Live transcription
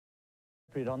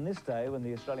On this day, when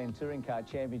the Australian Touring Car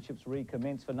Championships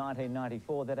recommence for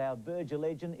 1994, that our Berger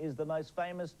legend is the most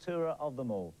famous tourer of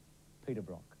them all, Peter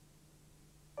Brock.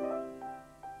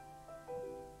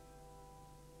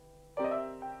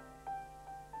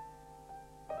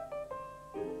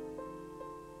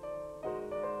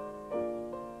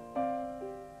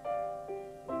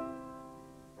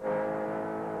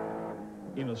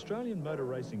 In Australian motor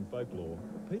racing folklore,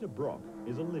 Peter Brock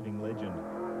is a living legend.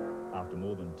 After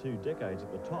more than 2 decades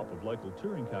at the top of local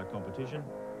touring car competition,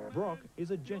 Brock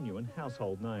is a genuine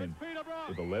household name,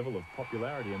 with a level of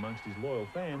popularity amongst his loyal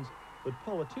fans that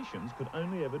politicians could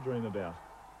only ever dream about.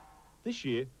 This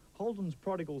year, Holden's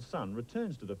prodigal son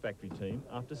returns to the factory team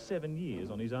after 7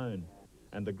 years on his own,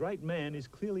 and the great man is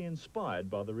clearly inspired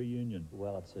by the reunion.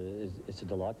 Well, it's a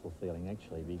delightful feeling,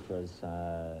 actually, because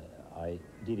I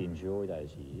did enjoy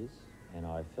those years, and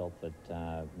I felt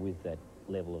that with that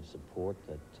level of support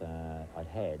that I'd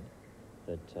had,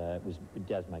 that it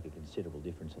does make a considerable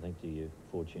difference, I think, to your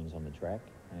fortunes on the track.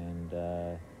 And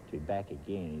to be back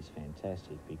again is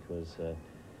fantastic, because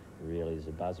really there's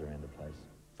a buzz around the place.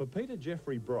 For Peter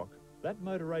Jeffrey Brock, that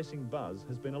motor racing buzz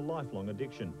has been a lifelong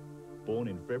addiction. Born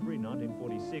in February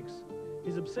 1946,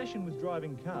 his obsession with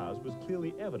driving cars was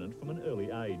clearly evident from an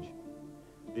early age.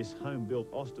 This home-built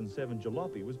Austin 7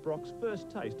 jalopy was Brock's first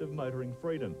taste of motoring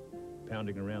freedom,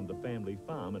 pounding around the family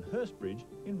farm at Hurstbridge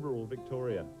in rural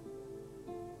Victoria.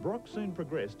 Brock soon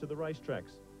progressed to the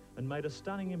racetracks and made a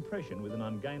stunning impression with an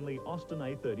ungainly Austin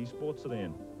A30 sports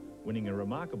sedan, winning a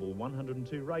remarkable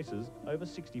 102 races over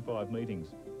 65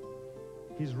 meetings.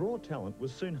 His raw talent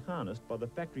was soon harnessed by the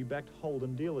factory-backed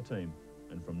Holden dealer team,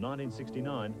 and from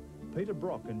 1969, Peter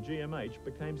Brock and GMH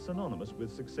became synonymous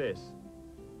with success.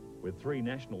 With 3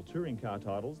 national touring car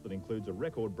titles that includes a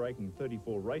record-breaking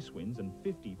 34 race wins and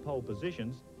 50 pole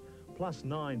positions, plus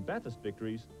 9 Bathurst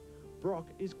victories, Brock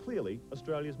is clearly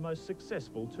Australia's most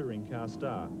successful touring car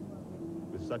star.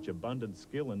 With such abundant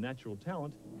skill and natural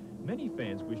talent, many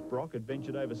fans wish Brock had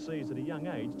ventured overseas at a young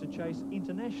age to chase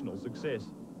international success.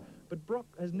 But Brock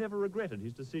has never regretted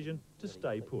his decision to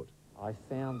stay put. I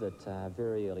found that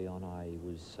very early on I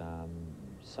was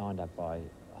signed up by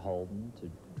Holden to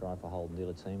drive for Holden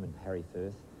dealer team, and Harry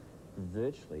Firth.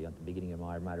 Virtually at the beginning of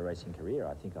my motor racing career,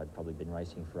 I think I'd probably been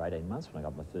racing for 18 months when I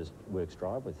got my first works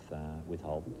drive with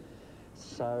Holden.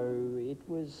 So it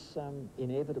was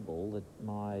inevitable that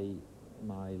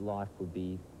my life would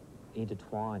be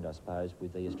intertwined, I suppose,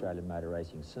 with the Australian motor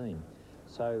racing scene.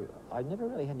 So I never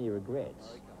really had any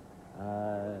regrets,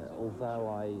 although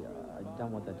I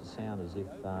don't want that to sound as if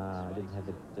I didn't have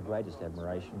the greatest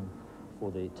admiration for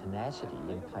the tenacity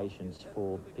and patience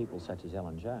for people such as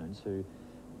Alan Jones, who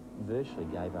virtually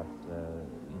gave up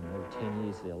 10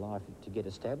 years of their life to get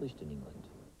established in England.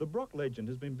 The Brock legend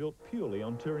has been built purely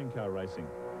on touring car racing,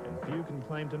 and few can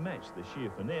claim to match the sheer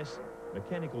finesse,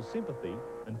 mechanical sympathy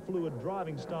and fluid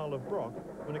driving style of Brock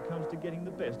when it comes to getting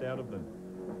the best out of them.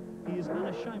 He is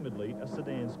unashamedly a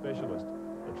sedan specialist.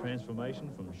 The transformation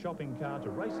from shopping car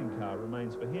to racing car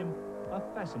remains for him a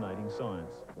fascinating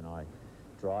science. When I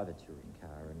drive a touring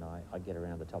car and I get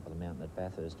around the top of the mountain at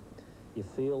Bathurst, you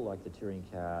feel like the touring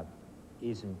car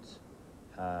isn't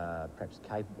perhaps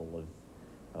capable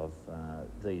of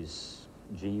these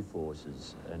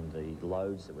G-forces and the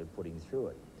loads that we're putting through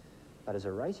it. But as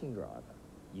a racing driver,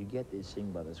 you get this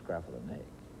thing by the scruff of the neck.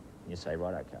 And you say,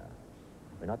 right, okay,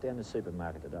 we're not down the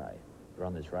supermarket today, we're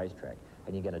on this racetrack,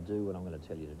 and you're going to do what I'm going to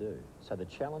tell you to do. So the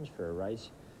challenge for a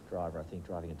race driver, I think,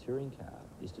 driving a touring car,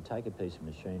 is to take a piece of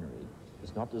machinery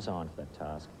that's not designed for that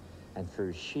task, and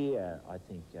through sheer, I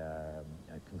think,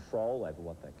 control over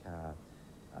what that car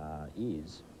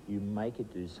is, you make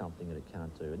it do something that it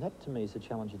can't do. And that, to me, is the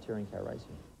challenge of touring car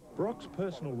racing. Brock's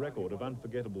personal record of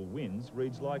unforgettable wins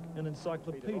reads like an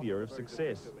encyclopedia of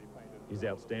success. His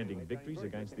outstanding victories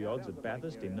against the odds at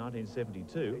Bathurst in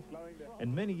 1972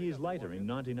 and many years later in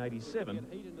 1987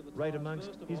 rate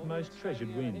amongst his most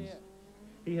treasured wins.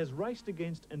 He has raced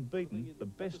against and beaten the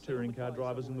best touring car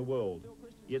drivers in the world,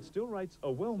 yet still rates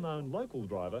a well-known local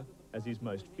driver as his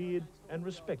most feared and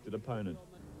respected opponent.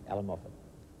 Alan Moffat.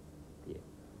 Yeah,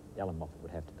 Alan Moffat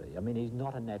would have to be. I mean, he's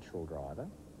not a natural driver,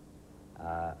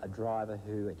 a driver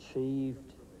who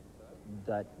achieved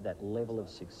that level of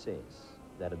success,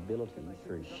 that ability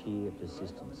through sheer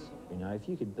persistence. You know, if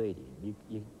you could beat him,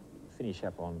 you finish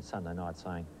up on Sunday night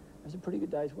saying, "That was a pretty good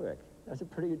day's work. That was a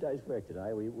pretty good day's work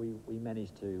today. We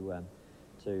managed to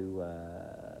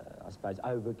I suppose,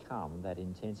 overcome that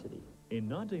intensity." In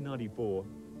 1994,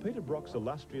 Peter Brock's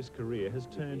illustrious career has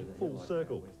turned full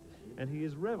circle, and he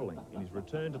is revelling in his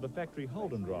return to the factory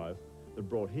Holden drive that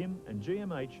brought him and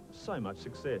GMH so much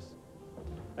success.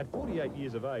 At 48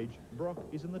 years of age, Brock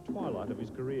is in the twilight of his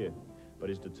career, but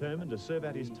is determined to serve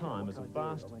out his time as a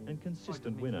fast and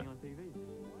consistent winner.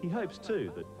 He hopes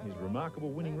too that his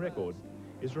remarkable winning record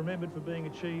is remembered for being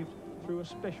achieved through a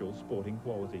special sporting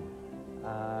quality.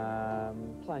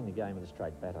 Playing the game with a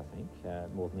straight bat, I think,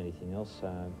 more than anything else.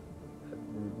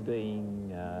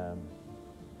 Being,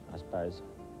 I suppose,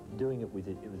 doing it with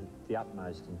the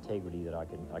utmost integrity that I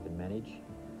can manage.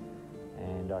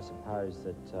 And I suppose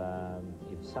that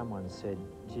if someone said,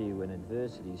 gee, when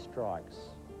adversity strikes,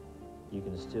 you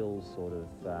can still sort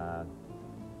of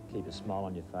keep a smile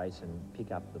on your face and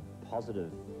pick up the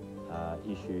positive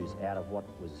issues out of what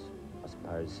was, I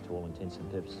suppose, to all intents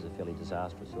and purposes, a fairly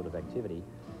disastrous sort of activity.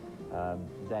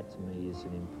 That to me is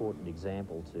an important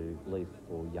example to leave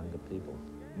for younger people.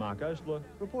 Mark Ostler,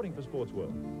 reporting for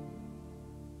Sportsworld.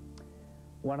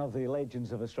 One of the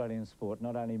legends of Australian sport,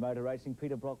 not only motor racing,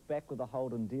 Peter Brock back with the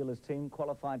Holden dealers team,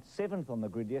 qualified 7th on the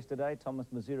grid yesterday, Thomas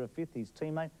Mazira 5th, his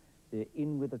teammate. They're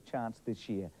in with a chance this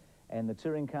year. And the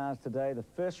touring cars today, the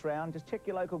first round, just check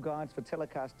your local guides for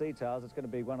telecast details. It's going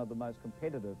to be one of the most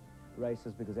competitive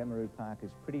races because Amaroo Park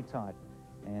is pretty tight.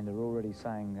 And they're already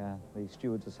saying, the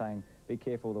stewards are saying, be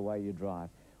careful the way you drive.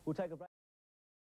 We'll take a break.